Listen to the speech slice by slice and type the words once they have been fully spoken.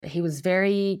He was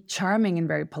very charming and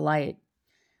very polite,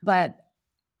 but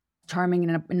charming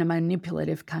in a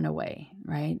manipulative kind of way,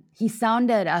 right? He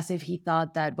sounded as if he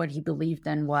thought that what he believed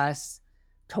in was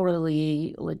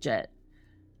totally legit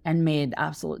and made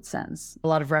absolute sense. A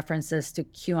lot of references to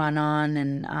QAnon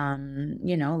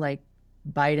and, like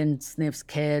Biden sniffs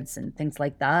kids and things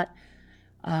like that.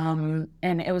 And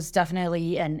it was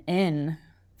definitely an in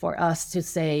for us to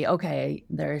say, okay,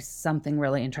 there's something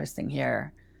really interesting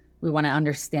here. We want to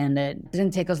understand it. It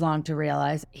didn't take us long to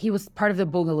realize he was part of the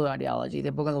Boogaloo ideology, the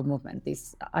Boogaloo movement,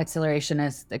 these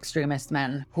accelerationist extremist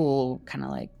men who kind of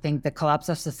like think the collapse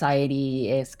of society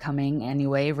is coming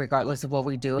anyway, regardless of what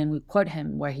we do. And we quote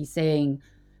him where he's saying,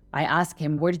 I asked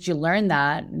him, where did you learn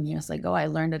that? And he was like, I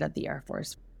learned it at the Air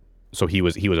Force. So he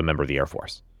was a member of the Air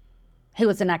Force? He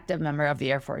was an active member of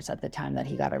the Air Force at the time that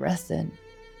he got arrested.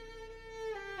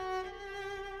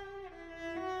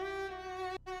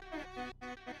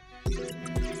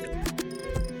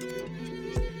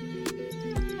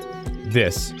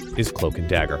 This is Cloak and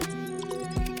Dagger,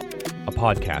 a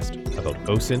podcast about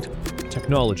OSINT,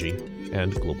 technology,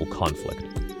 and global conflict.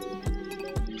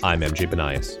 I'm MJ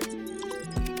Banias.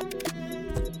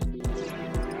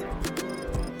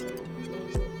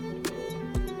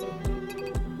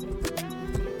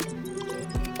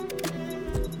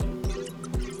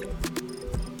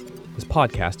 This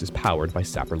podcast is powered by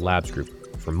Sapper Labs Group.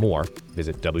 For more,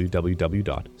 visit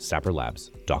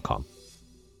www.sapperlabs.com.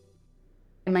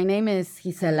 My name is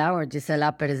Gisela, or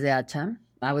Gisela Pérez de Acha.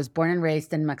 I was born and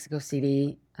raised in Mexico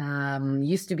City.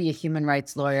 Used to be a human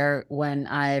rights lawyer when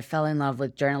I fell in love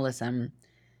with journalism.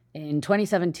 In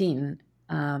 2017,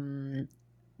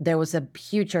 there was a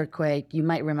huge earthquake, you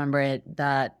might remember it,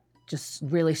 that just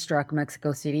really struck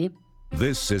Mexico City.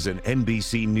 This is an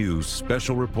NBC News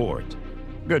special report.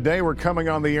 Good day. We're coming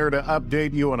on the air to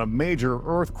update you on a major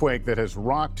earthquake that has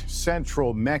rocked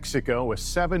central Mexico, a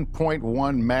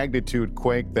 7.1 magnitude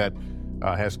quake that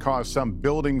has caused some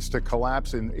buildings to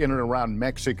collapse in and around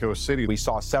Mexico City. We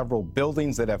saw several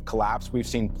buildings that have collapsed. We've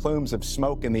seen plumes of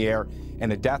smoke in the air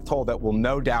and a death toll that will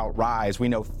no doubt rise. We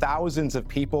know thousands of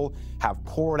people have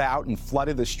poured out and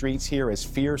flooded the streets here as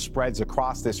fear spreads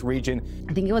across this region.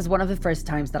 I think it was one of the first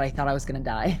times that I thought I was going to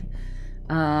die.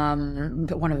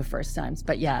 One of the first times.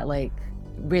 But yeah, like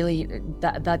really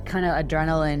that kind of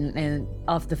adrenaline and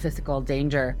of the physical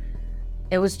danger,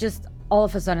 it was just all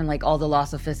of a sudden like all the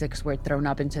laws of physics were thrown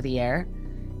up into the air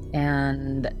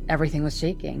and everything was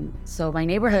shaking. So my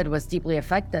neighborhood was deeply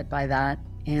affected by that.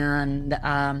 And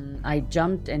I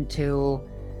jumped into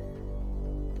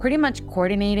pretty much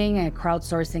coordinating a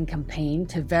crowdsourcing campaign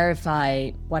to verify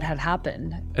what had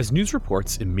happened. As news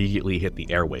reports immediately hit the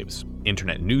airwaves,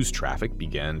 internet news traffic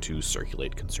began to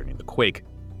circulate concerning the quake.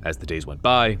 As the days went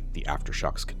by, the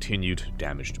aftershocks continued,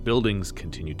 damaged buildings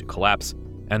continued to collapse,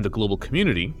 and the global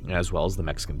community, as well as the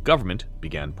Mexican government,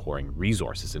 began pouring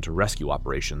resources into rescue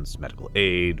operations, medical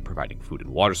aid, providing food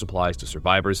and water supplies to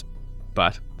survivors.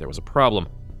 But there was a problem.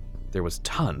 There was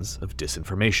tons of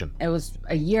disinformation. It was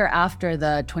a year after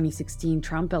the 2016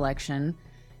 Trump election.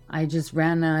 I just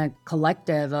ran a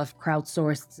collective of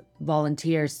crowdsourced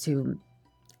volunteers to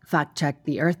fact-check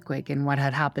the earthquake and what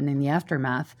had happened in the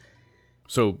aftermath.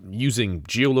 So using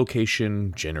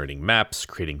geolocation, generating maps,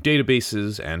 creating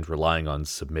databases, and relying on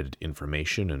submitted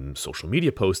information and social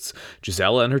media posts,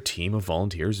 Gisela and her team of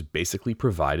volunteers basically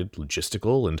provided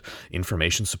logistical and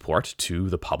information support to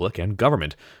the public and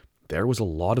government. There was a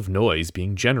lot of noise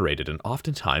being generated, and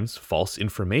oftentimes false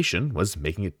information was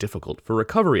making it difficult for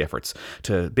recovery efforts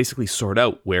to basically sort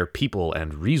out where people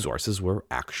and resources were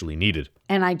actually needed.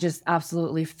 And I just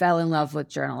absolutely fell in love with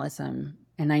journalism.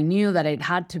 And I knew that it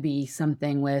had to be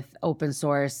something with open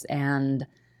source and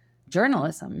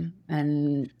journalism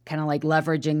and kind of like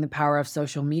leveraging the power of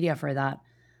social media for that.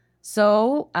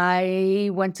 So I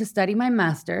went to study my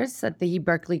master's at the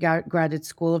Berkeley Graduate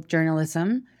School of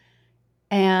Journalism.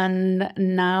 And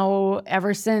now,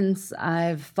 ever since,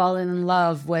 I've fallen in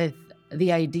love with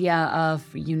the idea of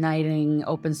uniting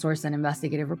open source and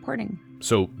investigative reporting.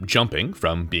 So, jumping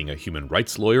from being a human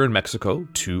rights lawyer in Mexico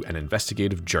to an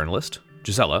investigative journalist,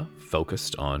 Gisela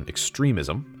focused on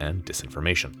extremism and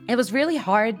disinformation. It was really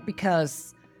hard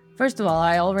because, first of all,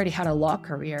 I already had a law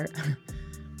career,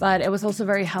 but it was also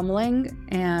very humbling,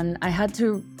 and I had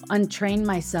to untrain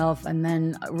myself and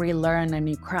then relearn a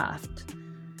new craft.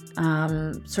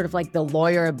 Sort of like the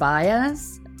lawyer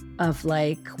bias of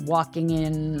like walking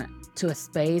in to a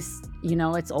space,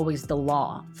 it's always the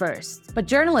law first. But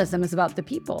journalism is about the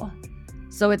people.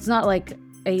 So it's not like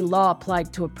a law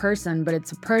applied to a person, but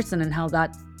it's a person and how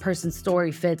that person's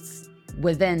story fits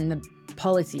within the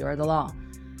policy or the law.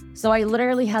 So I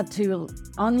literally had to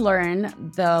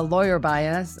unlearn the lawyer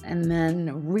bias and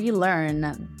then relearn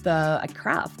the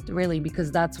craft, really,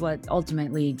 because that's what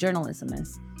ultimately journalism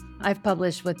is. I've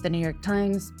published with the New York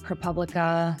Times,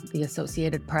 ProPublica, the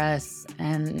Associated Press,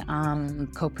 and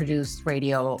co-produced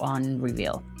radio on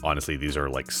Reveal. Honestly, these are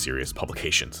like serious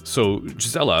publications. So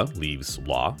Gisela leaves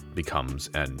law, becomes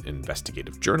an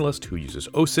investigative journalist who uses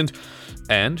OSINT,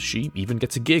 and she even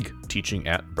gets a gig teaching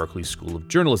at Berkeley School of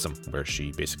Journalism, where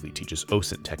she basically teaches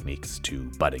OSINT techniques to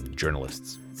budding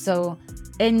journalists. So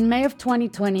in May of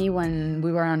 2020, when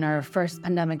we were on our first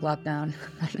pandemic lockdown,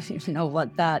 I don't even know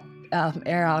what that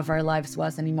era of our lives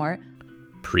was anymore.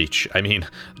 Preach. I mean,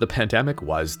 the pandemic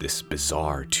was this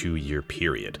bizarre 2-year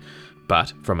period.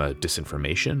 But from a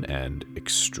disinformation and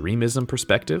extremism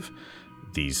perspective,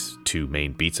 these two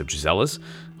main beats of Gisela's,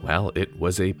 well, it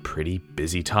was a pretty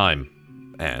busy time.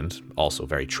 And also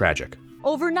very tragic.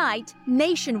 Overnight,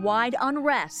 nationwide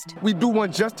unrest. We do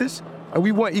want justice and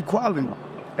we want equality.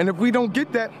 And if we don't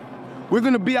get that, we're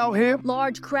going to be out here.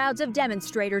 Large crowds of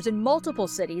demonstrators in multiple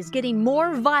cities getting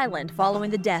more violent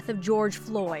following the death of George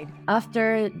Floyd.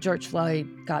 After George Floyd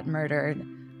got murdered,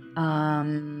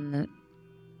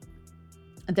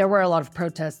 there were a lot of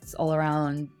protests all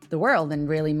around the world and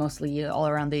really mostly all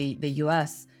around the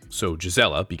US. So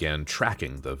Gisela began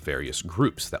tracking the various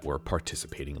groups that were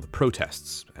participating in the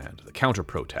protests and the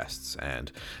counter-protests and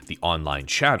the online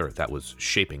chatter that was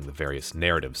shaping the various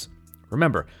narratives.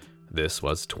 Remember, this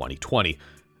was 2020.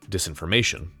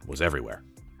 Disinformation was everywhere.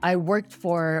 I worked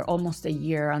for almost a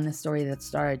year on this story that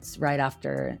starts right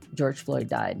after George Floyd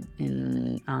died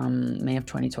in May of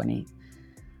 2020.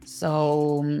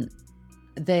 So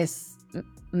this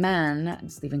man,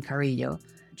 Stephen Carrillo,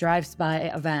 drives by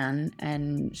a van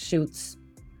and shoots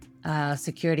a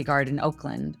security guard in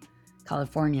Oakland,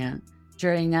 California,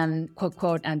 during an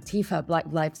quote-quote Antifa Black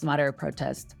Lives Matter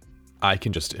protest. I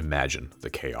can just imagine the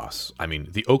chaos. I mean,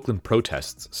 the Oakland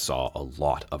protests saw a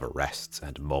lot of arrests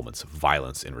and moments of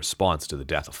violence in response to the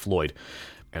death of Floyd.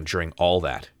 And during all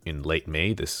that, in late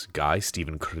May, this guy,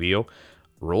 Stephen Carrillo,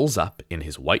 rolls up in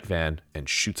his white van and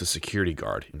shoots a security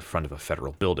guard in front of a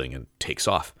federal building and takes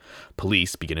off.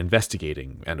 Police begin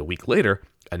investigating, and a week later,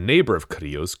 a neighbor of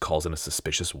Carrillo's calls in a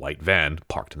suspicious white van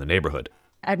parked in the neighborhood.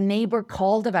 A neighbor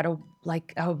called about a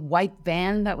white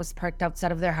van that was parked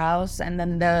outside of their house, and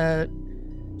then the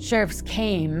sheriffs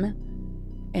came,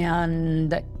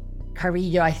 and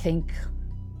Carrillo, I think,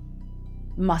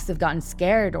 must have gotten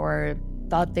scared or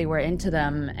thought they were into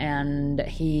them, and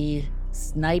he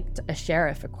sniped a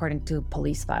sheriff, according to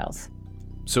police files.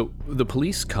 So the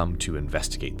police come to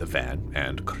investigate the van,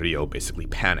 and Carrillo basically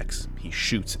panics. He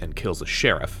shoots and kills a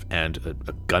sheriff, and a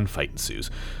gunfight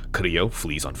ensues. Carrillo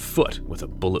flees on foot with a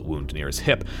bullet wound near his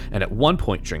hip, and at one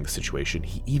point during the situation,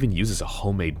 he even uses a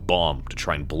homemade bomb to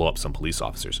try and blow up some police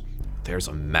officers. There's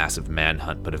a massive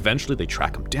manhunt, but eventually they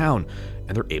track him down,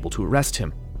 and they're able to arrest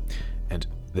him. And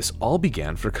this all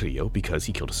began for Carrillo because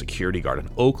he killed a security guard in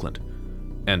Oakland.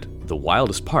 And the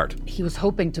wildest part, he was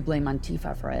hoping to blame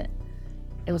Antifa for it.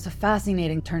 It was a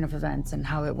fascinating turn of events and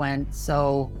how it went.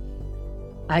 So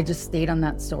I just stayed on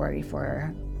that story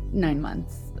for 9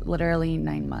 months, literally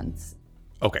 9 months.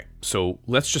 Okay, so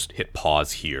let's just hit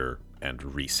pause here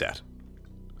and reset.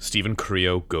 Stephen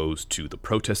Carrillo goes to the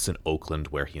protests in Oakland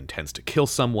where he intends to kill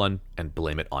someone and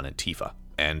blame it on Antifa.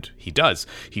 And he does.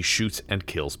 He shoots and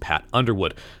kills Pat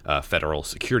Underwood, a federal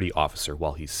security officer,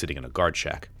 while he's sitting in a guard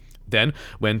shack. Then,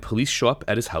 when police show up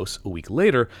at his house a week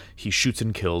later, he shoots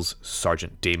and kills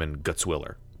Sergeant Damon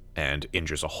Gutzwiller and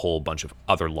injures a whole bunch of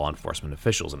other law enforcement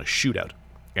officials in a shootout.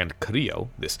 And Carrillo,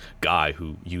 this guy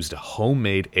who used a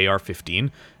homemade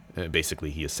AR-15, basically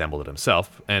he assembled it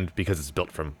himself, and because it's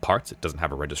built from parts, it doesn't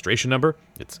have a registration number.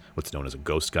 It's what's known as a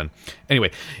ghost gun.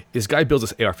 Anyway, this guy builds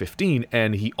this AR-15,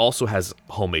 and he also has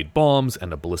homemade bombs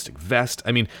and a ballistic vest.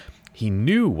 I mean, he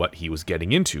knew what he was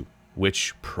getting into,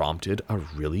 which prompted a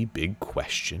really big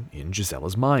question in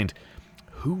Gisela's mind.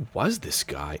 Who was this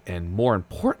guy? And more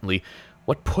importantly,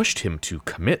 what pushed him to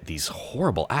commit these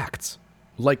horrible acts?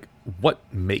 Like, what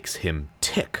makes him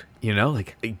tick? You know,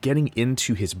 like getting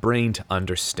into his brain to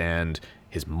understand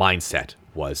his mindset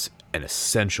was an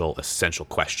essential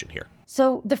question here.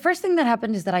 So the first thing that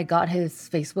happened is that I got his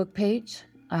Facebook page.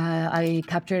 I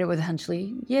captured it with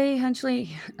Hunchley. Yay, Hunchley.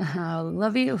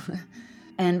 Love you.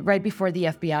 And right before the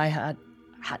FBI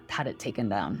had it taken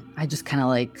down, I just kind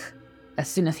of as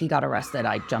soon as he got arrested,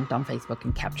 I jumped on Facebook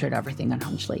and captured everything on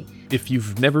Hunchly. If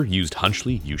you've never used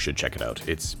Hunchly, you should check it out.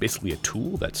 It's basically a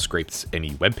tool that scrapes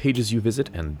any web pages you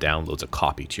visit and downloads a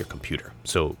copy to your computer.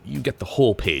 So you get the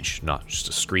whole page, not just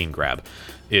a screen grab.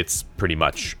 It's pretty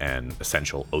much an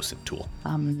essential OSINT tool.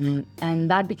 And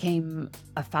that became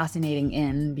a fascinating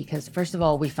in because, first of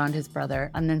all, we found his brother.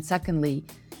 And then secondly,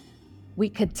 we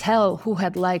could tell who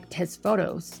had liked his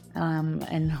photos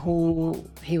and who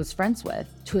he was friends with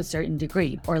to a certain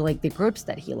degree, or like the groups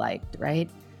that he liked, right?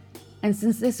 And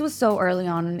since this was so early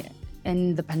on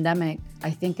in the pandemic, I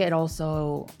think it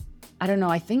also,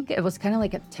 I think it was kind of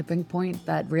like a tipping point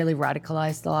that really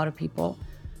radicalized a lot of people.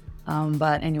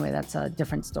 But anyway, that's a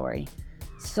different story.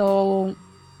 So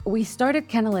we started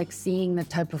kind of like seeing the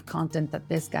type of content that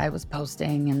this guy was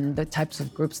posting and the types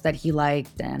of groups that he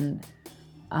liked. And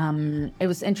it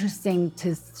was interesting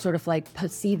to sort of like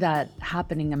see that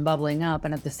happening and bubbling up.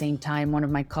 And at the same time, one of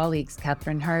my colleagues,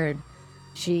 Catherine Hurd,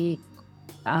 she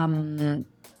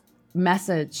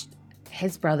messaged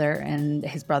his brother and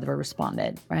his brother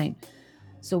responded, right?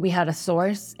 So we had a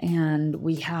source and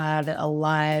we had a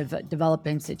live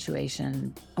developing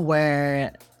situation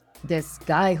where this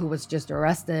guy who was just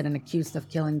arrested and accused of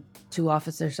killing 2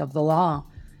 officers of the law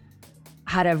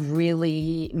had a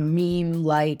really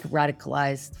meme-like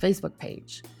radicalized Facebook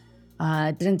page.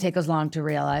 It didn't take us long to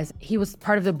realize he was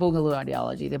part of the Boogaloo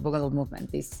ideology, the Boogaloo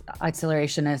movement, these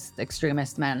accelerationist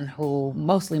extremist men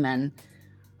mostly men,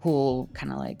 who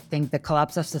kind of like think the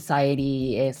collapse of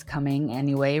society is coming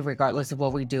anyway, regardless of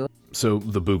what we do. So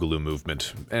the Boogaloo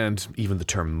movement, and even the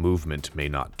term movement may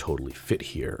not totally fit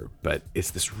here, but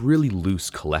it's this really loose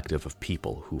collective of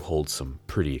people who hold some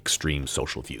pretty extreme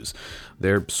social views.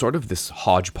 They're sort of this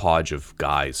hodgepodge of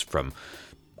guys from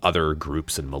other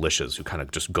groups and militias who kind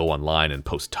of just go online and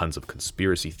post tons of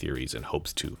conspiracy theories in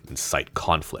hopes to incite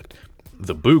conflict.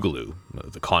 The Boogaloo,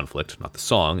 the conflict, not the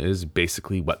song, is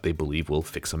basically what they believe will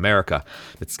fix America.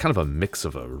 It's kind of a mix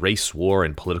of a race war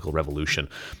and political revolution,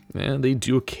 and they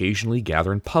do occasionally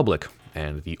gather in public,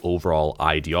 and the overall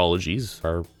ideologies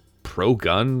are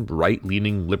pro-gun,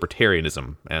 right-leaning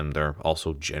libertarianism, and they're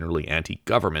also generally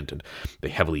anti-government, and they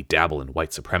heavily dabble in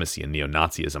white supremacy and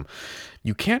neo-Nazism.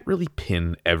 You can't really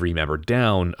pin every member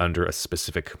down under a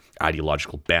specific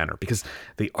ideological banner, because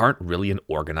they aren't really an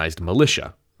organized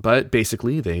militia. But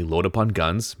basically, they load up on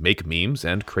guns, make memes,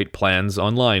 and create plans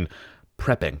online.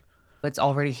 Prepping. It's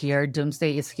already here.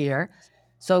 Doomsday is here.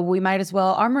 So we might as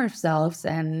well arm ourselves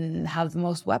and have the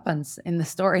most weapons in the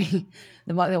story.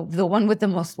 The one with the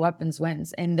most weapons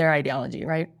wins in their ideology,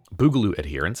 right? Boogaloo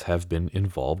adherents have been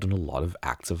involved in a lot of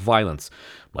acts of violence,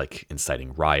 like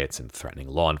inciting riots and threatening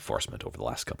law enforcement over the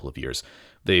last couple of years.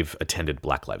 They've attended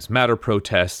Black Lives Matter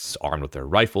protests, armed with their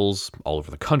rifles, all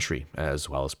over the country, as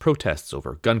well as protests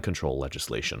over gun control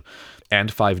legislation.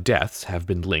 And 5 deaths have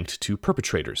been linked to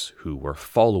perpetrators who were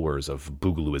followers of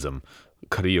Boogalooism.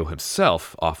 Carrillo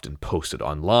himself often posted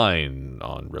online,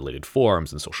 on related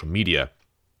forums and social media.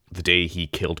 The day he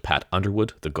killed Pat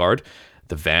Underwood, the guard,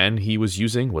 the van he was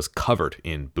using was covered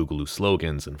in Boogaloo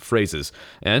slogans and phrases,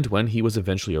 and when he was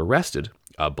eventually arrested,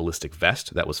 a ballistic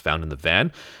vest that was found in the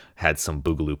van had some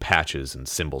Boogaloo patches and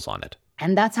symbols on it.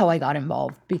 And that's how I got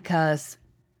involved, because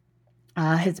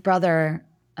his brother,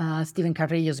 Stephen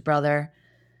Carrillo's brother,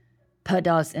 put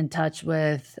us in touch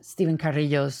with Stephen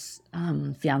Carrillo's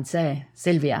fiancée,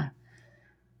 Silvia.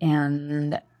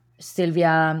 And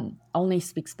Silvia only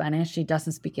speaks Spanish. She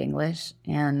doesn't speak English.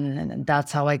 And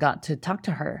that's how I got to talk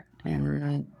to her.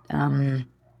 And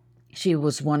she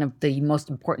was one of the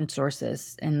most important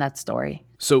sources in that story.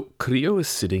 So Carrillo is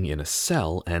sitting in a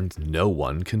cell and no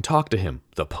one can talk to him.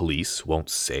 The police won't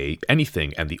say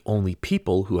anything, and the only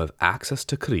people who have access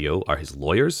to Carrillo are his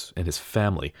lawyers and his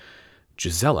family.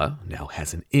 Gisela now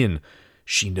has an in.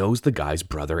 She knows the guy's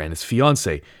brother and his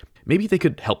fiancée. Maybe they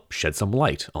could help shed some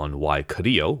light on why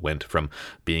Carrillo went from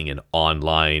being an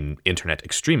online internet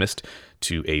extremist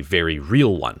to a very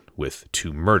real one with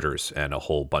 2 murders and a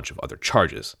whole bunch of other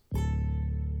charges.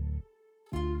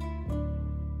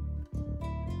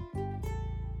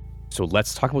 So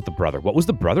let's talk about the brother. What was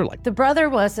the brother like? The brother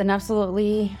was an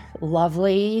absolutely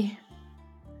lovely,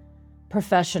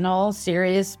 professional,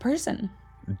 serious person.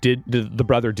 Did the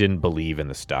brother didn't believe in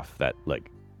the stuff that like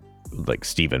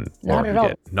Stephen Not at all.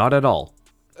 did? Not at all.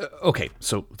 Okay,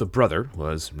 so the brother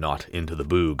was not into the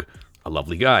boog. A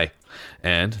lovely guy.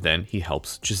 And then he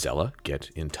helps Gisela get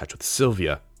in touch with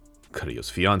Sylvia, Carrillo's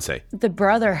fiancée. The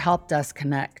brother helped us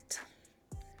connect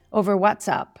over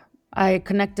WhatsApp. I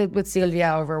connected with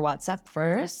Sylvia over WhatsApp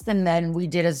first, and then we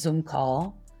did a Zoom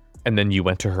call. And then you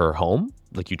went to her home?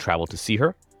 Like you traveled to see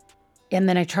her? And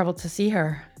then I traveled to see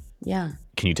her. Yeah.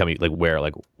 Can you tell me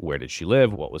where did she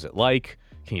live? What was it like?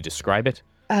 Can you describe it?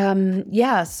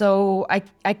 Yeah, so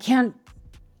I can't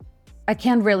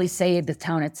really say the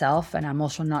town itself, and I'm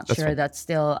also not sure that's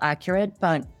still accurate,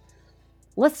 but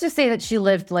let's just say that she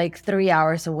lived like 3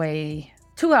 hours away,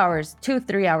 3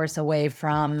 hours away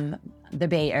from the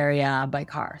Bay Area by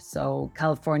car. So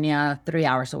California, 3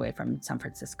 hours away from San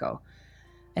Francisco,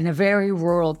 in a very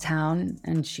rural town.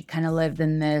 And she kind of lived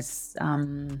in this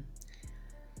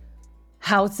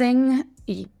housing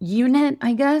unit,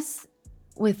 I guess,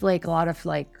 with like a lot of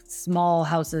like small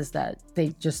houses that they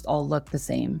just all look the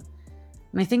same.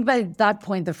 And I think by that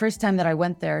point, the first time that I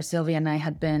went there, Sylvia and I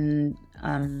had been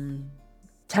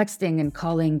texting and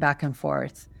calling back and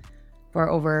forth for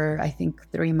over, I think,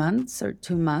 3 months or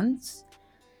 2 months.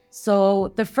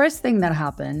 So the first thing that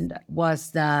happened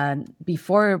was that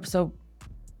so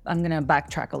I'm going to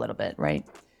backtrack a little bit, right?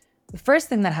 The first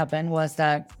thing that happened was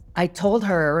that I told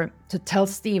her to tell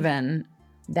Steven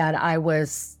that I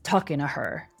was talking to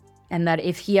her, and that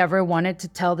if he ever wanted to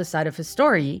tell the side of his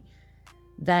story,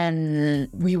 then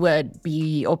we would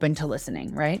be open to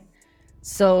listening, right?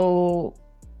 So,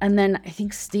 and then I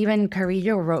think Steven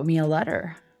Carrillo wrote me a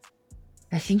letter.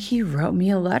 I think he wrote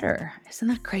me a letter. Isn't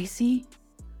that crazy?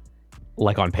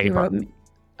 Like on paper? He wrote me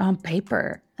on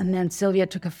paper. And then Sylvia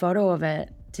took a photo of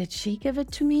it. Did she give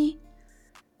it to me?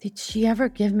 Did she ever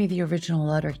give me the original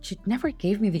letter? She never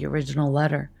gave me the original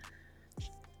letter.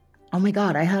 Oh my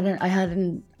God, I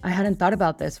hadn't thought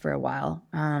about this for a while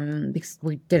because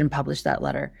we didn't publish that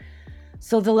letter.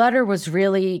 So the letter was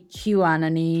really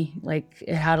QAnon-y, like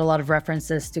it had a lot of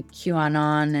references to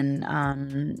QAnon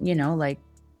and, like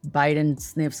Biden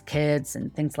sniffs kids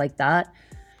and things like that.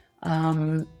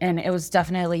 And it was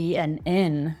definitely an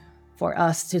in for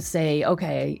us to say,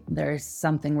 okay, there's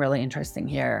something really interesting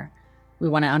here. We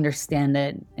want to understand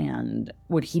it, and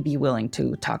would he be willing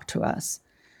to talk to us?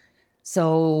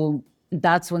 So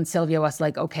that's when Sylvia was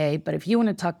like, okay, but if you want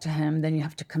to talk to him, then you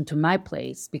have to come to my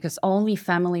place, because only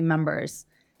family members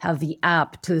have the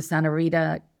app to the Santa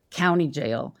Rita County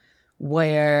Jail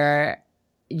where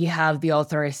you have the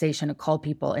authorization to call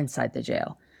people inside the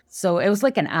jail. So it was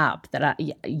like an app that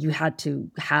you had to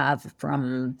have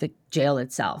from the jail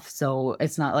itself. So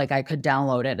it's not like I could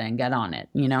download it and get on it,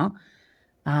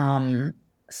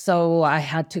 So I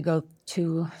had to go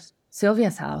to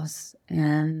Sylvia's house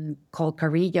and call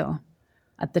Carrillo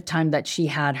at the time that she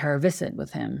had her visit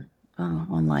with him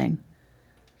online.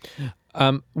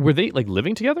 Were they like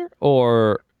living together,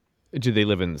 or did they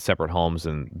live in separate homes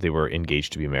and they were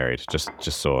engaged to be married? Just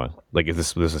so like,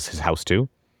 this is his house too?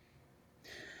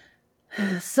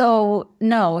 So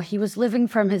no, he was living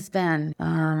from his van,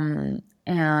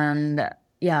 and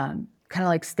yeah, kind of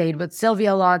like stayed with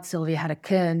Sylvia a lot. Sylvia had a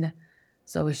kid,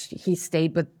 so he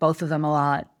stayed with both of them a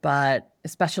lot, but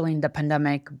especially in the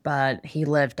pandemic. But he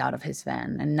lived out of his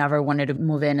van and never wanted to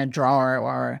move in a drawer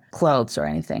or clothes or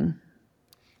anything.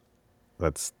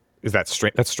 That's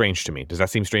strange to me. Does that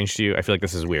seem strange to you? I feel like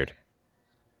this is weird.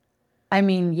 I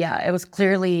mean, yeah, it was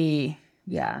clearly,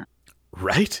 yeah.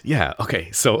 Right? Yeah.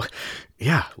 Okay. So,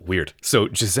 yeah, weird. So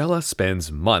Gisela spends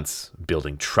months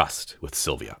building trust with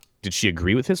Sylvia. Did she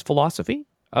agree with his philosophy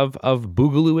of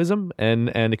Boogalooism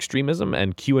and extremism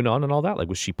and QAnon and all that? Like,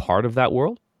 was she part of that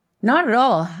world? Not at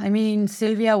all. I mean,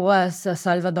 Sylvia was a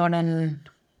Salvadoran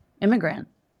immigrant,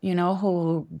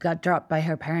 who got dropped by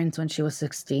her parents when she was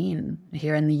 16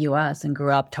 here in the U.S. and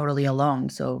grew up totally alone.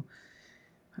 So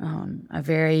a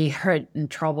very hurt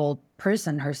and troubled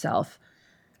person herself.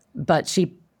 But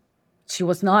she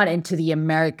was not into the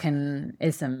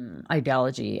Americanism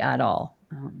ideology at all,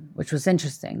 which was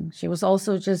interesting. She was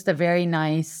also just a very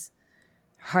nice,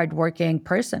 hardworking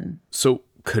person. So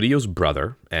Carrillo's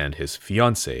brother and his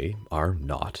fiancée are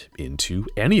not into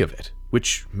any of it,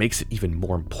 which makes it even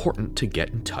more important to get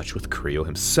in touch with Carrillo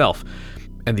himself.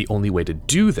 And the only way to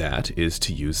do that is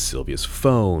to use Sylvia's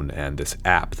phone and this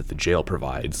app that the jail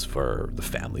provides for the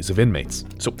families of inmates.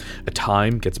 So a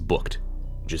time gets booked.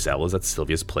 Gisela's at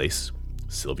Sylvia's place.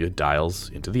 Sylvia dials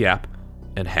into the app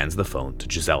and hands the phone to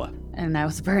Gisela. And I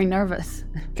was very nervous.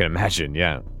 Can imagine,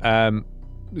 yeah.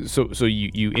 So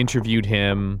you interviewed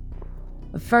him.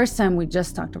 The first time we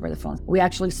just talked over the phone. We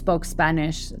actually spoke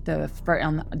Spanish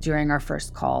during our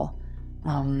first call,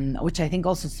 which I think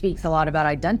also speaks a lot about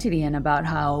identity and about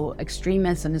how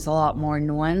extremism is a lot more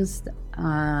nuanced.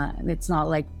 It's not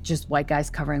like just white guys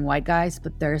covering white guys,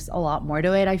 but there's a lot more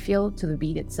to it, I feel, to the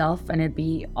beat itself, and it'd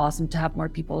be awesome to have more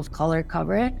people of color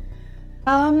cover it.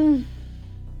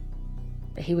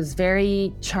 He was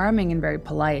very charming and very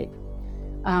polite,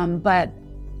 but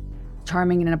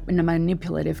charming in a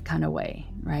manipulative kind of way,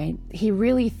 right? He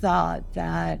really thought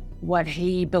that what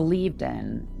he believed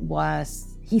in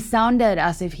was, he sounded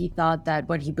as if he thought that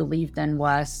what he believed in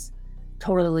was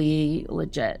totally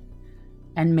legit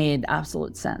and made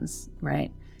absolute sense,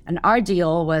 right? And our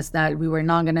deal was that we were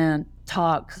not gonna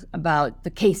talk about the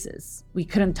cases. We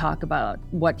couldn't talk about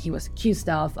what he was accused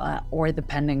of or the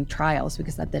pending trials,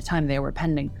 because at the time they were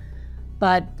pending.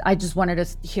 But I just wanted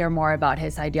to hear more about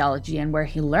his ideology and where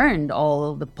he learned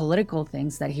all of the political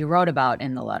things that he wrote about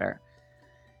in the letter.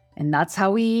 And that's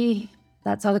how the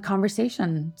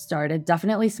conversation started.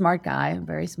 Definitely smart guy,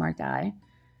 very smart guy.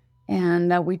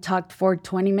 And we talked for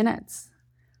 20 minutes.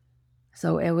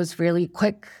 So it was really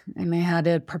quick, and I had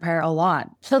to prepare a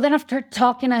lot. So then after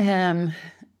talking to him,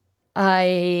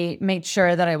 I made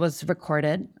sure that it was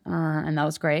recorded, and that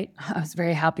was great. I was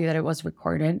very happy that it was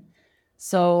recorded.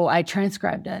 So I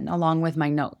transcribed it along with my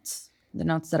notes, the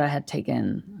notes that I had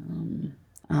taken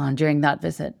during that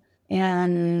visit.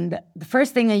 And the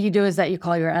first thing that you do is that you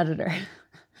call your editor.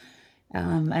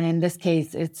 And in this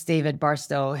case, it's David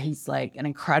Barstow. He's like an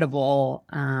incredible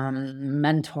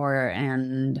mentor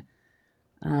and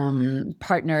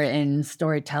partner in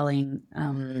storytelling.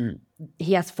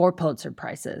 He has 4 Pulitzer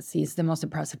Prizes. He's the most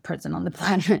impressive person on the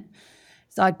planet.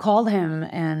 So I called him,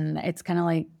 and it's kind of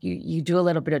like you do a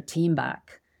little bit of team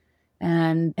back.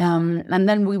 And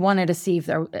then we wanted to see if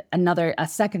a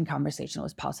second conversation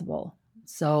was possible.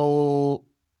 So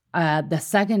the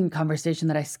second conversation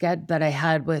that I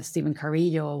had with Stephen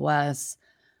Carrillo was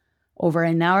over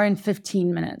an hour and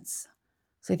 15 minutes.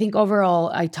 So I think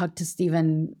overall I talked to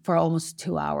Stephen for almost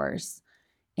 2 hours,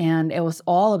 and it was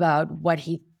all about what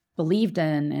he believed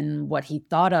in and what he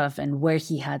thought of and where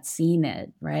he had seen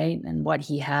it, right? And what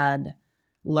he had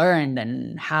learned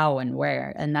and how and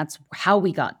where. And that's how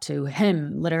we got to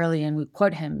him, literally. And we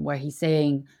quote him where he's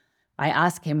saying, I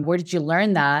asked him, where did you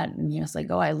learn that? And he was like,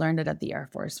 oh, I learned it at the Air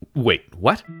Force. Wait,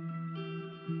 what?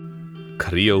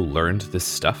 Carrillo learned this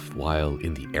stuff while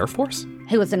in the Air Force?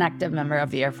 He was an active member of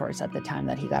the Air Force at the time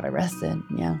that he got arrested,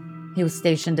 yeah. He was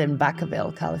stationed in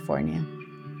Vacaville, California.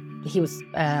 He was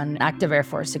an active Air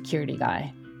Force security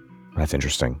guy. That's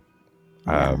interesting.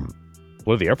 Yeah.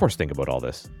 What did the Air Force think about all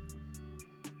this?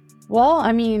 Well,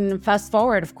 I mean, fast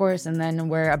forward, of course, and then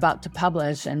we're about to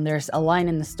publish, and there's a line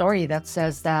in the story that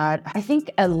says that I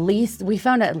think we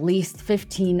found at least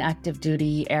 15 active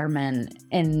duty airmen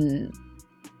in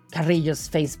Carrillo's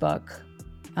Facebook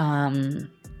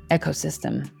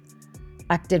ecosystem.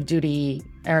 Active duty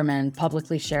airmen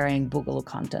publicly sharing Boogaloo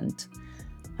content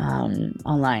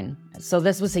online. So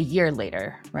this was a year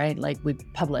later, right? Like we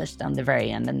published on the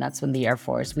very end, and that's when we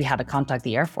had to contact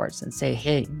the Air Force and say,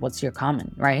 hey, what's your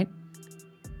comment, right?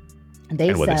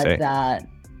 They said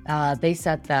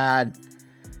that,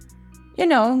 you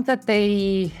know, that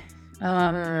they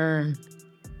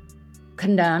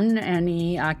condemn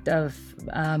any act of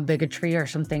bigotry or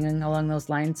something along those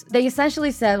lines. They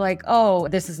essentially said like, oh,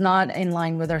 this is not in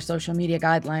line with our social media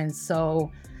guidelines,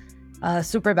 so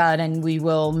super bad, and we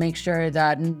will make sure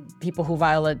that people who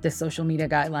violate the social media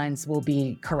guidelines will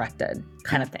be corrected,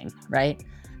 kind of thing, right?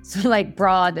 So like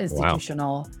broad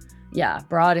institutional. Wow. Yeah,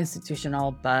 broad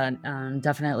institutional, but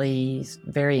definitely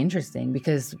very interesting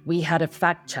because we had a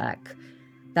fact check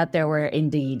that there were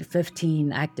indeed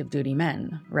 15 active duty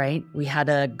men, right? We had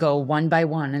to go one by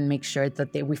one and make sure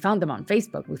that we found them on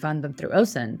Facebook. We found them through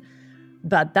OSINT,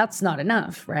 but that's not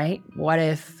enough, right? What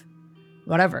if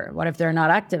they're not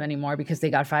active anymore because they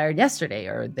got fired yesterday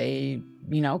or they,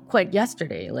 quit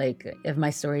yesterday, like if my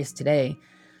story is today.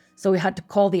 So we had to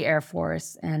call the Air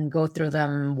Force and go through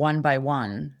them one by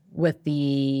one with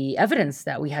the evidence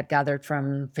that we had gathered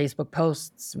from Facebook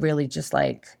posts, really just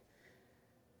like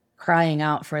crying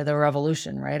out for the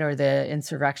revolution, right? Or the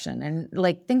insurrection. And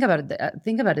like, think about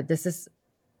it. This is,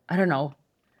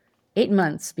 8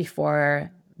 months before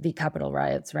the Capitol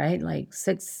riots, right? Like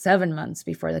 6-7 months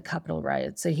before the Capitol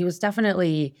riots. So he was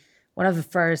definitely one of the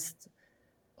first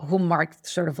who marked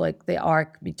sort of like the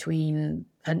arc between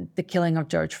the killing of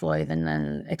George Floyd and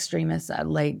then extremists at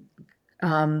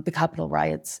the Capitol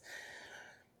riots.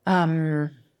 So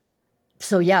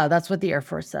yeah, that's what the Air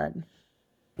Force said.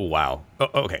 Wow.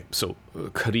 Okay, so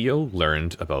Carrillo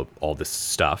learned about all this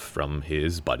stuff from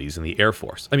his buddies in the Air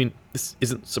Force. I mean, this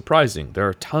isn't surprising. There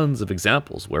are tons of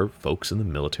examples where folks in the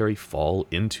military fall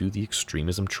into the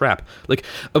extremism trap. Like,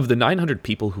 of the 900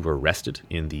 people who were arrested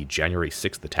in the January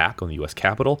 6th attack on the U.S.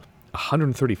 Capitol,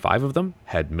 135 of them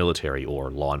had military or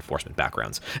law enforcement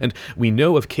backgrounds. And we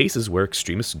know of cases where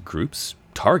extremist groups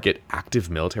target active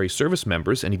military service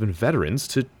members and even veterans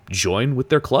to join with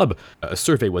their club. A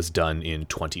survey was done in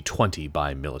 2020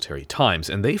 by Military Times,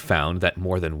 and they found that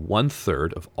more than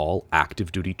 1/3 of all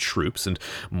active duty troops and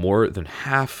more than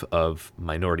half of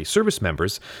minority service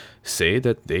members say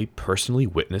that they personally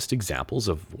witnessed examples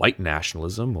of white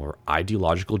nationalism or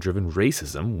ideological-driven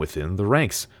racism within the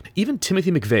ranks. Even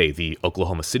Timothy McVeigh, the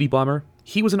Oklahoma City bomber,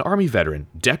 he was an Army veteran,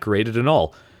 decorated and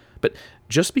all. But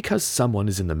just because someone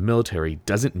is in the military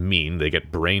doesn't mean they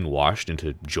get brainwashed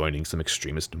into joining some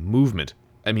extremist movement.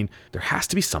 I mean, there has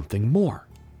to be something more.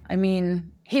 I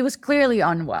mean, he was clearly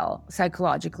unwell,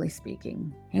 psychologically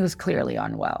speaking. He was clearly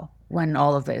unwell when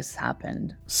all of this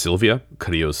happened. Sylvia,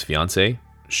 Carrillo's fiancée,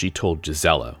 she told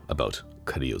Gisela about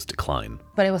Carrillo's decline.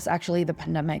 But it was actually the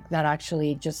pandemic that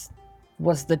actually just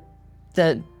was the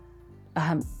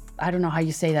I don't know how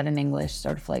you say that in English,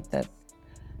 sort of like the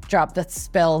drop that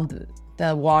spilled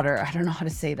the water. I don't know how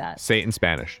to say that. Say it in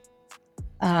Spanish.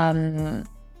 La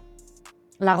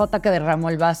gota que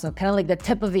derramó el vaso, kind of like the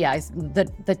tip of the ice,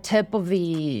 the tip of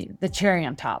the cherry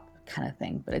on top kind of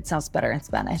thing, but it sounds better in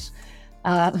Spanish.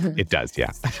 It does,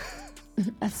 yeah.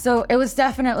 So it was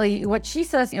definitely, what she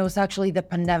says, it was actually the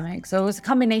pandemic. So it was a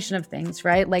combination of things,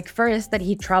 right? Like first that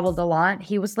he traveled a lot.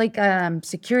 He was like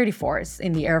security force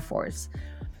in the Air Force.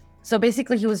 So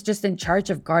basically he was just in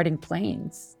charge of guarding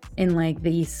planes in like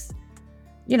these,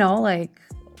 like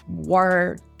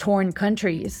war-torn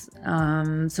countries.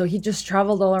 So he just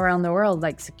traveled all around the world,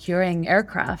 like securing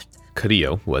aircraft.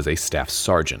 Carrillo was a staff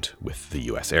sergeant with the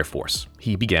U.S. Air Force.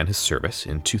 He began his service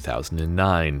in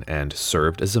 2009 and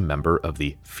served as a member of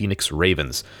the Phoenix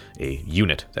Ravens, a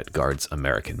unit that guards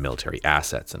American military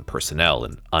assets and personnel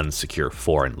in unsecure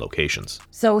foreign locations.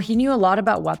 So he knew a lot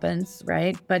about weapons,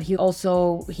 right? But he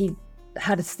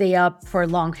had to stay up for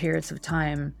long periods of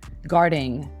time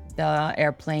guarding the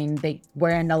airplane. They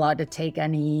weren't allowed to take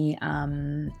any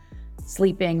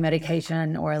sleeping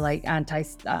medication or like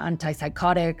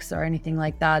antipsychotics or anything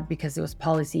like that, because it was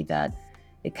policy that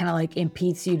it kind of like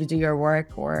impedes you to do your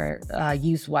work or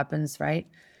use weapons, right?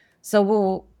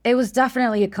 So it was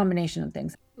definitely a combination of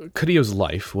things. Carrillo's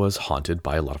life was haunted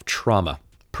by a lot of trauma.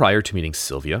 Prior to meeting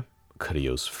Sylvia,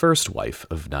 Carrillo's first wife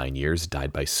of 9 years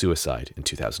died by suicide in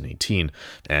 2018,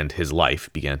 and his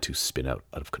life began to spin out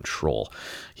of control.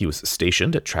 He was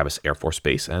stationed at Travis Air Force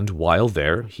Base, and while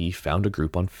there, he found a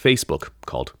group on Facebook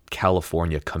called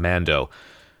California Commando,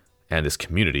 and this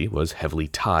community was heavily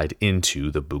tied into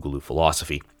the Boogaloo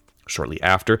philosophy. Shortly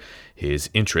after,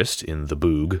 his interest in the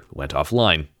Boog went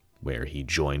offline, where he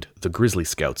joined the Grizzly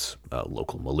Scouts, a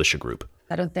local militia group.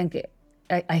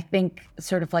 I think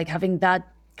sort of like having that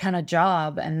kind of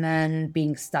job and then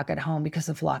being stuck at home because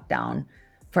of lockdown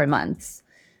for months.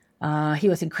 He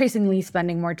was increasingly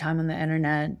spending more time on the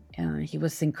internet. He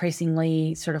was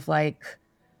increasingly sort of like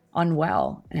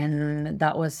unwell. And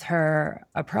that was her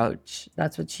approach.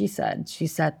 That's what she said. She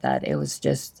said that he was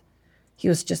just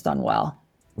unwell.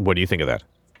 What do you think of that?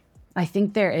 I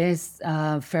think there is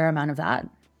a fair amount of that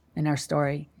in our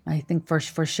story. I think for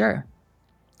sure.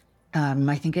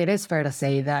 I think it is fair to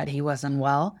say that he was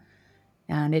unwell.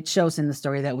 And it shows in the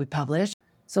story that we published.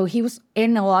 So he was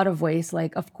in a lot of ways,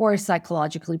 like, of course,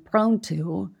 psychologically prone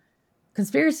to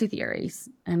conspiracy theories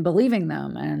and believing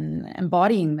them and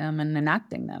embodying them and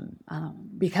enacting them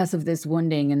because of this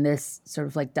wounding and this sort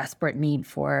of like desperate need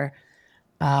for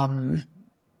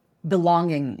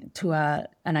belonging to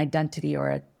an identity or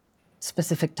a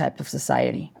specific type of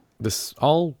society. This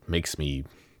all makes me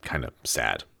kind of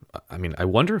sad. I mean, I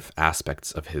wonder if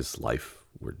aspects of his life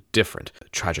were different. The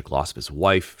tragic loss of his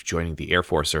wife, joining the Air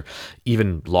Force, or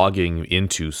even logging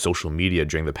into social media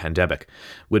during the pandemic.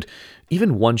 Would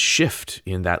even one shift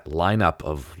in that lineup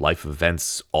of life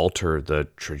events alter the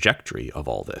trajectory of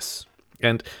all this?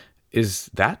 And is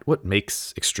that what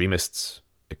makes extremists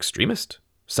extremist?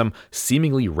 Some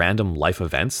seemingly random life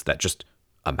events that just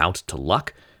amount to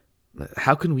luck?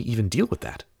 How can we even deal with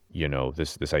that?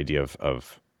 This idea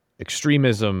of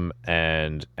extremism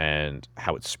and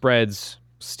how it spreads.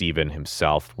 Stephen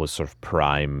himself was sort of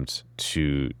primed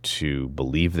to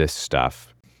believe this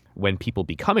stuff. When people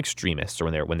become extremists, or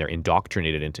when they're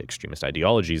indoctrinated into extremist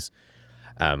ideologies,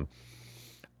 are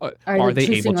they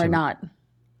choosing or not?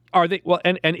 Are they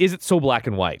and is it so black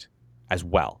and white as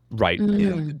well, right?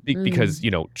 Because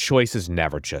choice is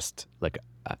never just like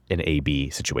an A-B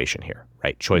situation here,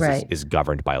 right? Choice is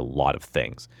governed by a lot of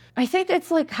things. I think it's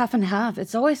like half and half.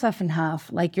 It's always half and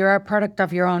half. Like you're a product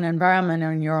of your own environment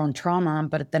and your own trauma,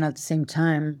 but then at the same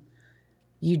time,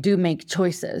 you do make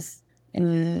choices.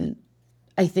 And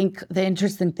I think the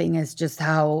interesting thing is just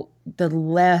how the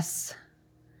less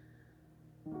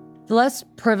The less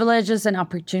privileges and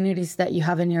opportunities that you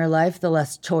have in your life, the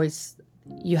less choice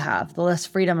you have, the less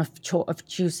freedom of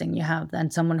choosing you have than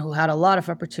someone who had a lot of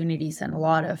opportunities and a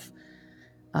lot of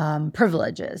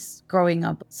privileges growing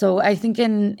up. So I think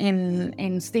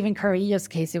in Stephen Carrillo's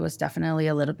case, it was definitely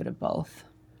a little bit of both.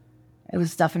 It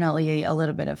was definitely a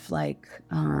little bit of like,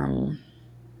 in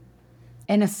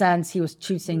a sense, he was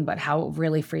choosing, but how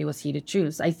really free was he to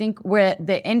choose? I think where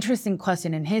the interesting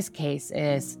question in his case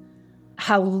is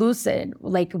how lucid,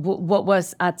 like what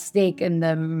was at stake in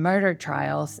the murder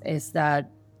trials is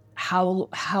that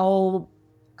how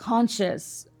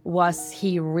conscious was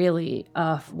he really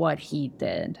of what he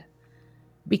did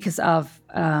because of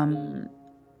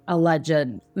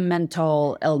alleged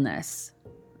mental illness,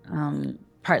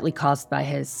 partly caused by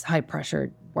his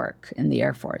high-pressure work in the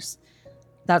Air Force.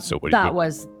 That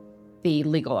was the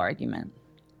legal argument.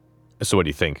 So what do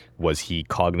you think? Was he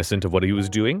cognizant of what he was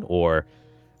doing, or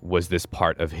was this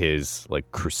part of his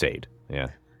like crusade? Yeah.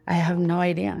 I have no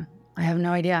idea.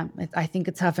 I think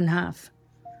it's half and half.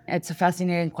 It's a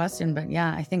fascinating question, but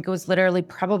yeah, I think it was literally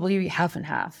probably half and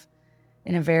half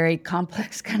in a very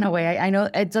complex kind of way. I know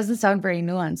it doesn't sound very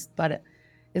nuanced, but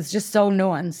it's just so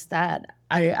nuanced that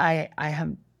I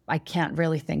can't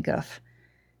really think of.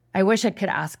 I wish I could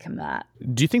ask him that.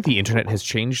 Do you think the internet has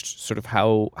changed sort of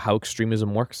how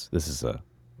extremism works? This is a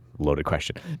loaded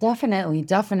question.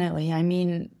 Definitely. I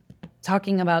mean,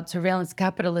 talking about surveillance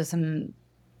capitalism,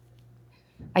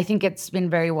 I think it's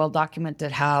been very well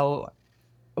documented how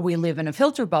we live in a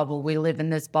filter bubble. We live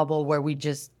in this bubble where we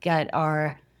just get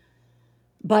our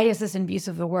biases and views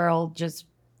of the world just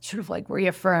sort of like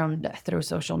reaffirmed through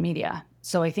social media.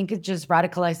 So I think it just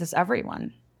radicalizes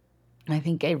everyone. I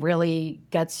think it really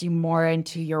gets you more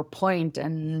into your point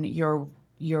and your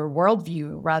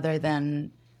worldview rather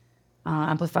than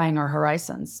amplifying our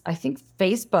horizons. I think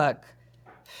Facebook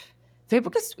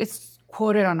is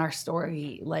quoted on our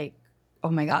story like, oh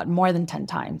my God, more than 10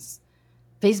 times.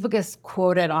 Facebook is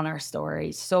quoted on our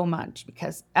story so much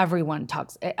because everyone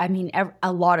talks. I mean,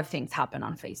 a lot of things happen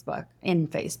on Facebook, in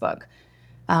Facebook.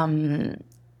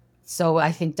 So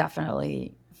I think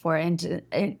definitely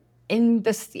in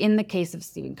the case of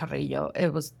Stephen Carrillo,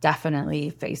 it was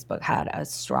definitely Facebook had a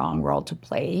strong role to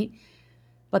play.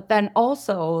 But then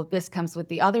also this comes with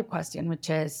the other question, which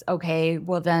is, okay,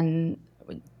 well then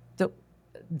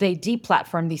they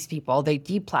deplatform these people. They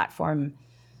deplatform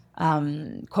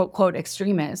quote, quote,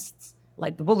 extremists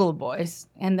like the Boogaloo boys.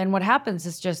 And then what happens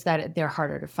is just that they're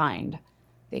harder to find.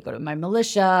 They go to My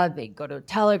Militia, they go to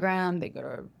Telegram, they go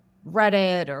to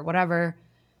Reddit or whatever.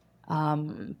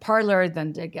 Parler,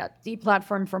 then they get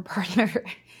deplatformed from Parler.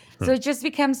 So it just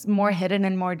becomes more hidden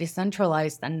and more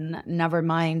decentralized, and never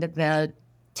mind the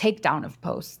takedown of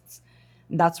posts.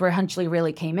 And that's where Hunchley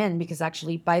really came in, because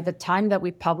actually by the time that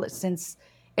we published, since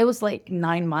it was like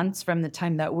 9 months from the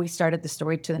time that we started the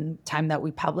story to the time that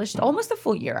we published, almost a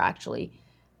full year actually,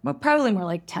 but probably more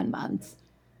like 10 months.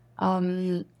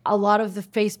 A lot of the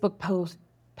Facebook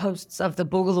posts of the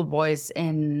Boogaloo boys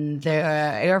in the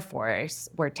Air Force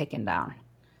were taken down.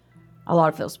 A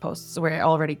lot of those posts were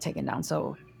already taken down.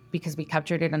 So because we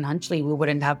captured it on Hunchley, we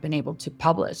wouldn't have been able to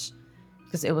publish,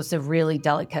 because it was a really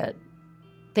delicate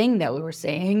thing that we were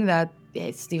saying, that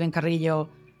Stephen Carrillo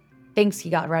thinks he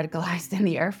got radicalized in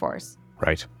the Air Force.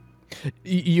 Right.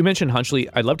 You mentioned Hunchley.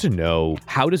 I'd love to know,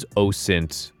 how does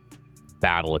OSINT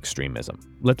battle extremism?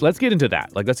 Let's get into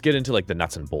that. Let's get into the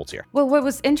nuts and bolts here. Well, what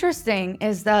was interesting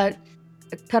is that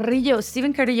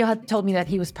Stephen Carrillo had told me that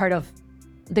he was part of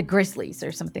the Grizzlies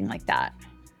or something like that.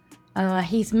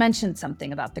 He's mentioned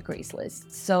something about the Grizzlies.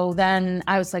 So then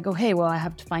I was like, okay, well, I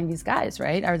have to find these guys,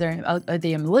 right? Are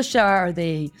they a militia? Are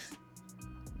they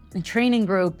a training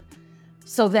group?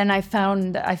 So then I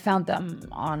found them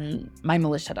on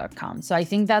mymilitia.com. So I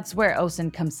think that's where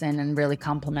OSINT comes in and really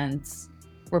complements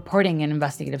reporting and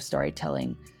investigative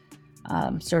storytelling,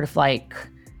 sort of like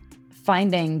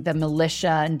finding the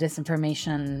militia and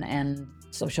disinformation and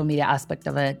social media aspect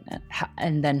of it,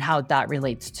 and then how that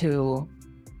relates to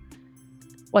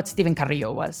what Stephen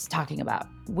Carrillo was talking about.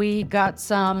 We got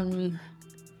some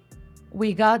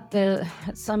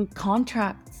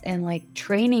contracts and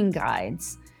training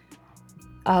guides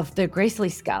of the Grizzly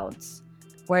Scouts,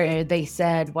 where they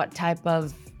said what type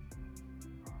of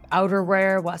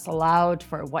outerwear was allowed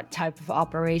for what type of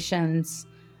operations.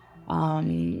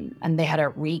 And they had a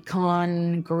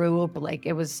recon group.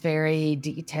 It was very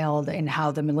detailed in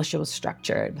how the militia was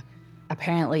structured.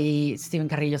 Apparently, Stephen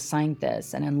Carrillo signed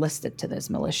this and enlisted to this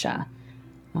militia.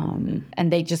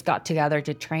 And they just got together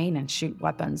to train and shoot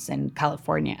weapons in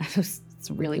California. It's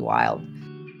really wild.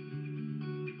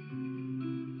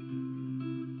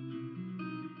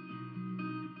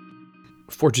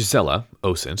 For Gisela,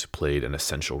 OSINT played an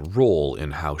essential role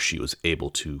in how she was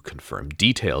able to confirm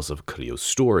details of Carrillo's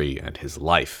story and his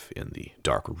life in the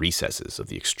dark recesses of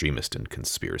the extremist and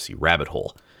conspiracy rabbit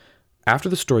hole. After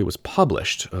the story was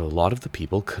published, a lot of the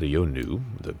people Carrillo knew,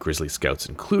 the Grizzly Scouts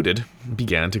included,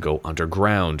 began to go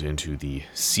underground into the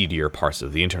seedier parts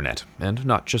of the internet. And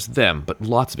not just them, but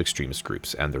lots of extremist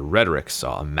groups and their rhetoric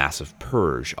saw a massive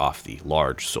purge off the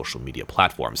large social media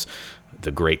platforms,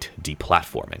 the great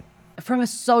deplatforming. From a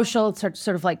social sort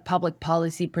of like public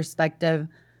policy perspective,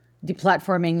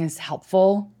 deplatforming is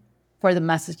helpful for the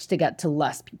message to get to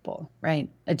less people, right?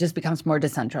 It just becomes more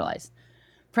decentralized.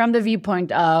 From the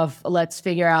viewpoint of let's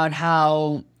figure out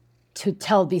how to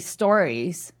tell these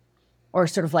stories or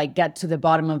sort of like get to the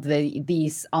bottom of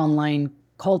these online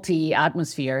culty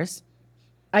atmospheres,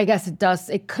 I guess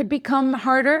it could become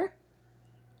harder,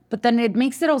 but then it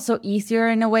makes it also easier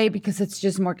in a way because it's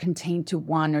just more contained to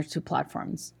one or two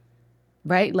platforms.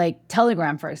 Right? Like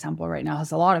Telegram, for example, right now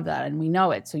has a lot of that and we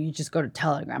know it. So you just go to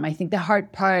Telegram. I think the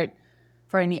hard part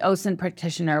for any OSINT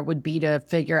practitioner would be to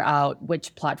figure out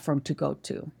which platform to go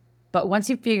to. But once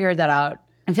you figure that out,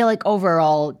 I feel like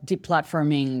overall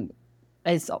deplatforming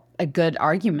is a good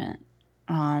argument.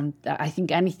 I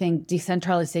think anything,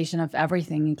 decentralization of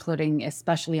everything, including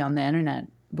especially on the internet,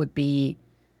 would be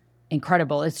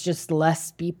incredible. It's just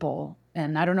less people.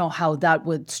 And I don't know how that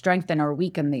would strengthen or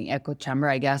weaken the echo chamber,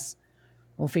 I guess.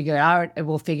 We'll figure it out.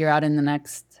 We'll figure out in the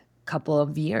next couple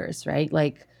of years, right?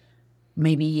 Like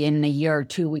maybe in a year or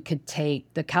two, we could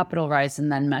take the Capitol rise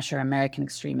and then measure American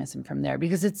extremism from there.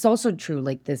 Because it's also true,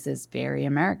 like this is very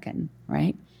American,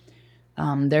 right?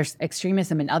 There's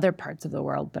extremism in other parts of the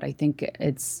world, but I think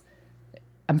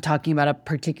I'm talking about a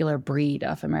particular breed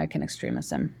of American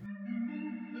extremism.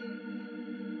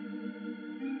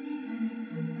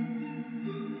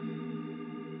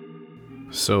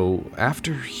 So,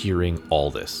 after hearing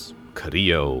all this,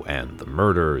 Carrillo and the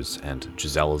murders and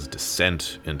Gisela's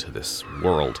descent into this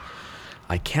world,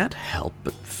 I can't help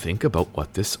but think about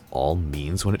what this all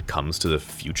means when it comes to the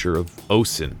future of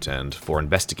OSINT and for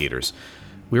investigators.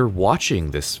 We're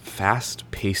watching this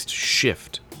fast-paced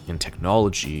shift in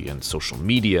technology and social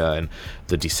media and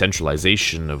the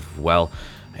decentralization of, well,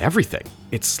 everything.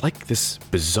 It's like this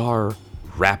bizarre,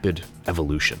 rapid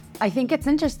evolution. I think it's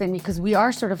interesting because we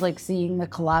are sort of like seeing the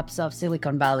collapse of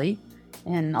Silicon Valley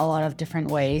in a lot of different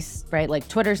ways, right? Like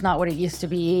Twitter's not what it used to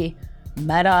be,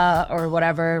 Meta or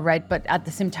whatever, right? But at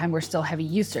the same time, we're still heavy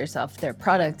users of their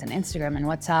product and Instagram and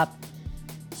WhatsApp.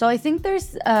 So I think there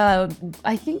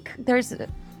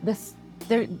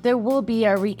will be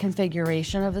a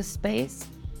reconfiguration of the space,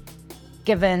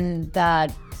 given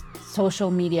that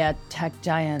social media tech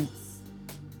giants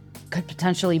could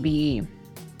potentially be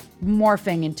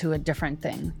morphing into a different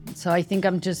thing. So I think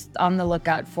I'm just on the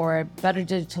lookout for better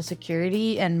digital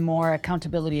security and more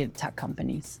accountability to tech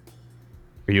companies.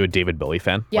 Are you a David Bowie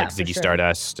fan? Yeah, like Ziggy sure.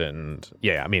 Stardust and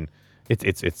I mean,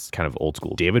 it's kind of old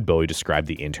school. David Bowie described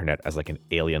the internet as like an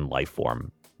alien life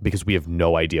form because we have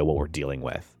no idea what we're dealing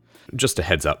with. Just a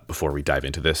heads up before we dive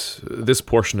into this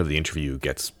portion of the interview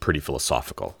gets pretty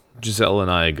philosophical. Gisela and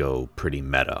I go pretty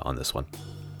meta on this one.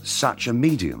 Such a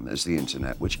medium as the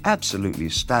internet, which absolutely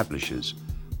establishes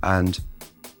and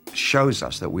shows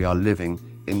us that we are living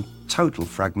in total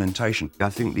fragmentation.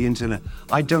 I think the internet,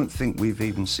 I don't think we've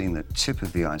even seen the tip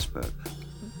of the iceberg.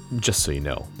 Just so you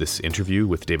know, this interview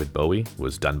with David Bowie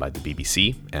was done by the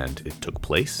BBC and it took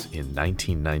place in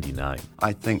 1999.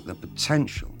 I think the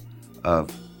potential of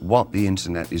what the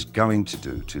internet is going to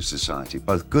do to society,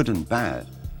 both good and bad,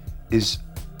 is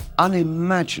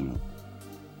unimaginable.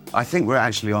 I think we're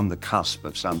actually on the cusp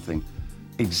of something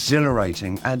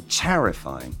exhilarating and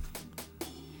terrifying.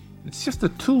 It's just a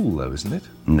tool, though, isn't it?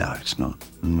 No, it's not.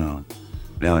 No,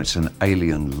 it's an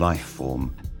alien life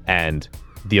form. And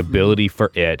the ability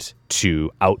for it to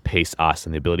outpace us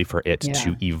and the ability for it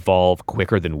to evolve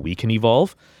quicker than we can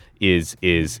evolve is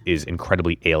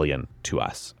incredibly alien to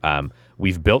us.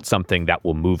 We've built something that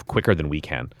will move quicker than we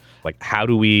can. Like, how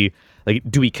do we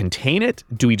contain it?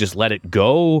 Do we just let it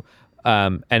go?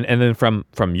 And then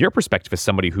from your perspective as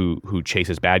somebody who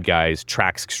chases bad guys,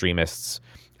 tracks extremists,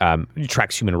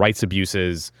 tracks human rights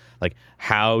abuses, like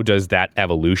how does that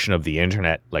evolution of the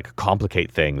internet like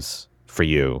complicate things for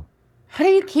you? How do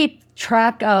you keep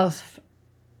track of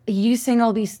using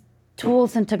all these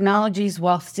tools and technologies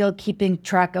while still keeping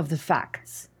track of the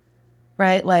facts,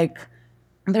 right? Like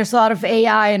there's a lot of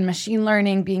AI and machine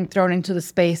learning being thrown into the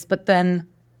space, but then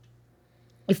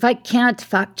if I can't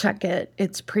fact check it,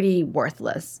 it's pretty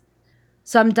worthless.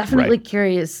 So I'm definitely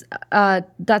curious.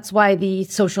 That's why the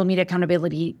social media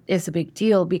accountability is a big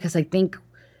deal, because I think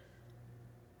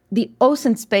the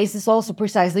OSINT space is also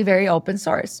precisely very open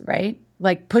source, right?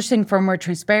 Like pushing for more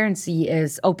transparency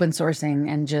is open sourcing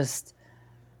and just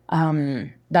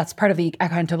that's part of the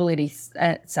accountability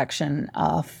section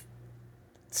of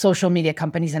social media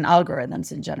companies and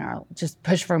algorithms in general. Just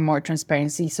push for more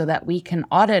transparency so that we can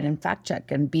audit and fact check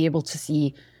and be able to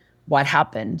see what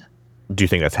happened. Do you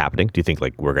think that's happening? Do you think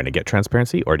like we're going to get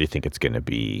transparency, or do you think it's going to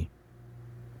be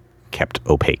kept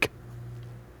opaque?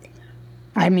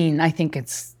 I mean, I think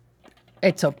it's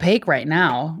opaque right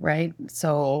now, right?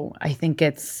 So I think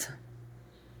it's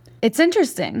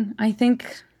interesting. I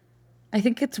think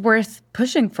it's worth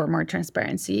pushing for more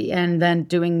transparency and then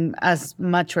doing as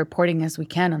much reporting as we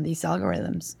can on these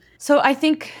algorithms. So I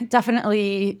think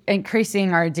definitely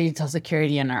increasing our digital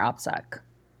security and our OPSEC.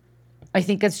 I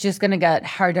think it's just going to get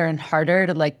harder and harder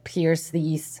to like pierce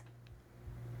these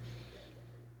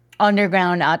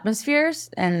underground atmospheres,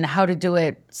 and how to do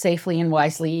it safely and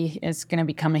wisely is going to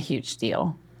become a huge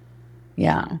deal.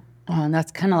 Yeah.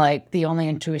 That's kind of like the only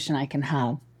intuition I can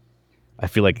have. I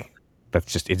feel like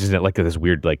that's just, isn't it like this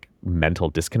weird like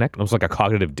mental disconnect? Almost like a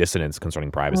cognitive dissonance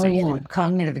concerning privacy. Oh yeah,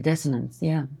 cognitive dissonance,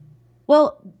 yeah.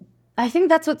 Well, I think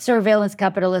that's what surveillance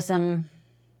capitalism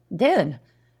did,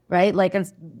 right? Like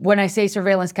when I say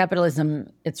surveillance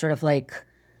capitalism, it's sort of like,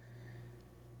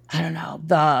 I don't know,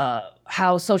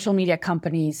 how social media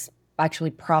companies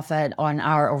actually profit on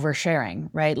our oversharing,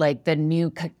 right? Like the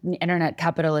new internet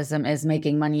capitalism is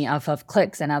making money off of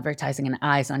clicks and advertising and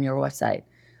eyes on your website.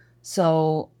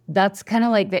 So that's kind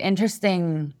of like the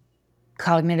interesting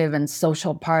cognitive and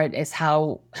social part, is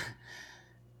how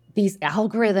these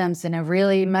algorithms, in a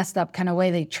really messed up kind of way,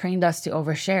 they trained us to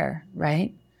overshare,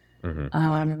 right?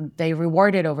 Mm-hmm. They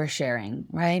rewarded oversharing,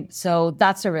 right? So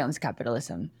that's surveillance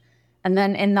capitalism. And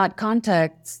then in that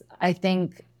context, I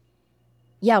think,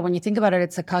 yeah, when you think about it,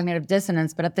 it's a cognitive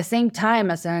dissonance. But at the same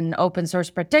time, as an open source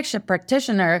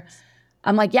practitioner,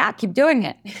 I'm like, yeah, keep doing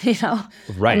it, you know?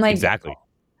 Right, like, exactly.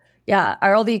 Yeah,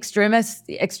 are all the extremists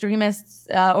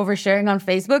oversharing on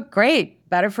Facebook? Great,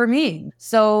 better for me.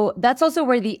 So that's also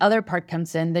where the other part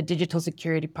comes in, the digital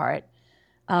security part.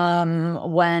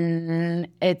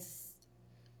 When it's,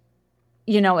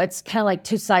 you know, it's kind of like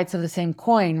two sides of the same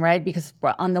coin, right? Because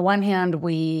on the one hand,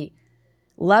 we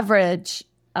leverage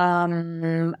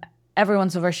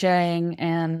everyone's oversharing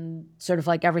and sort of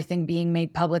like everything being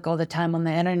made public all the time on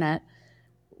the internet.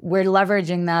 We're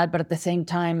leveraging that, but at the same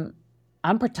time,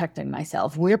 I'm protecting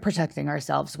myself. We're protecting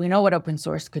ourselves. We know what open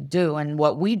source could do and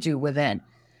what we do with it.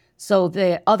 So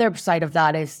the other side of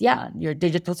that is, yeah, your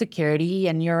digital security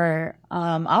and your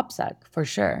OPSEC for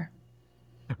sure.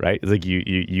 Right? It's like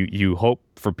you hope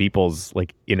for people's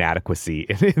like inadequacy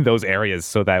in those areas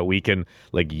so that we can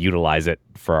like utilize it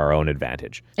for our own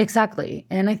advantage. Exactly.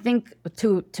 And I think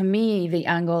to me, the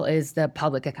angle is the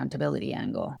public accountability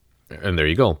angle. And there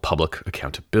you go, public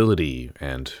accountability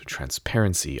and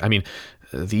transparency. I mean,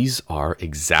 these are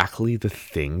exactly the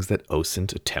things that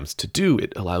OSINT attempts to do.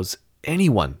 It allows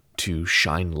anyone to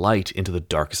shine light into the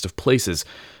darkest of places,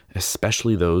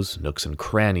 especially those nooks and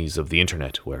crannies of the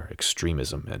internet where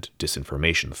extremism and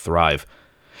disinformation thrive.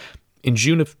 In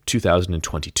June of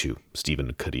 2022,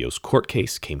 Stephen Cadillo's court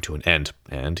case came to an end,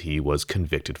 and he was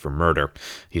convicted for murder.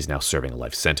 He's now serving a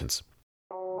life sentence.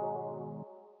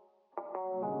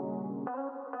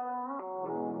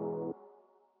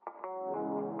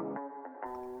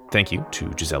 Thank you to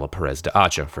Gisela Pérez de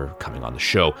Acha for coming on the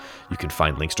show. You can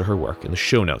find links to her work in the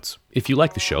show notes. If you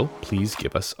like the show, please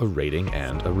give us a rating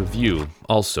and a review.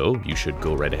 Also, you should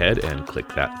go right ahead and click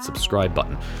that subscribe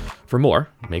button. For more,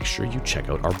 make sure you check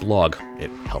out our blog. It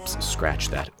helps scratch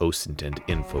that OSINT and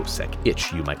InfoSec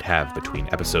itch you might have between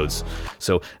episodes.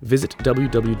 So visit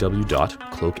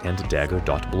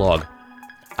www.cloakanddagger.blog.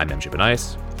 I'm MJ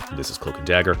Benias. This is Cloak and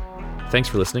Dagger. Thanks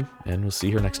for listening, and we'll see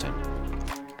you here next time.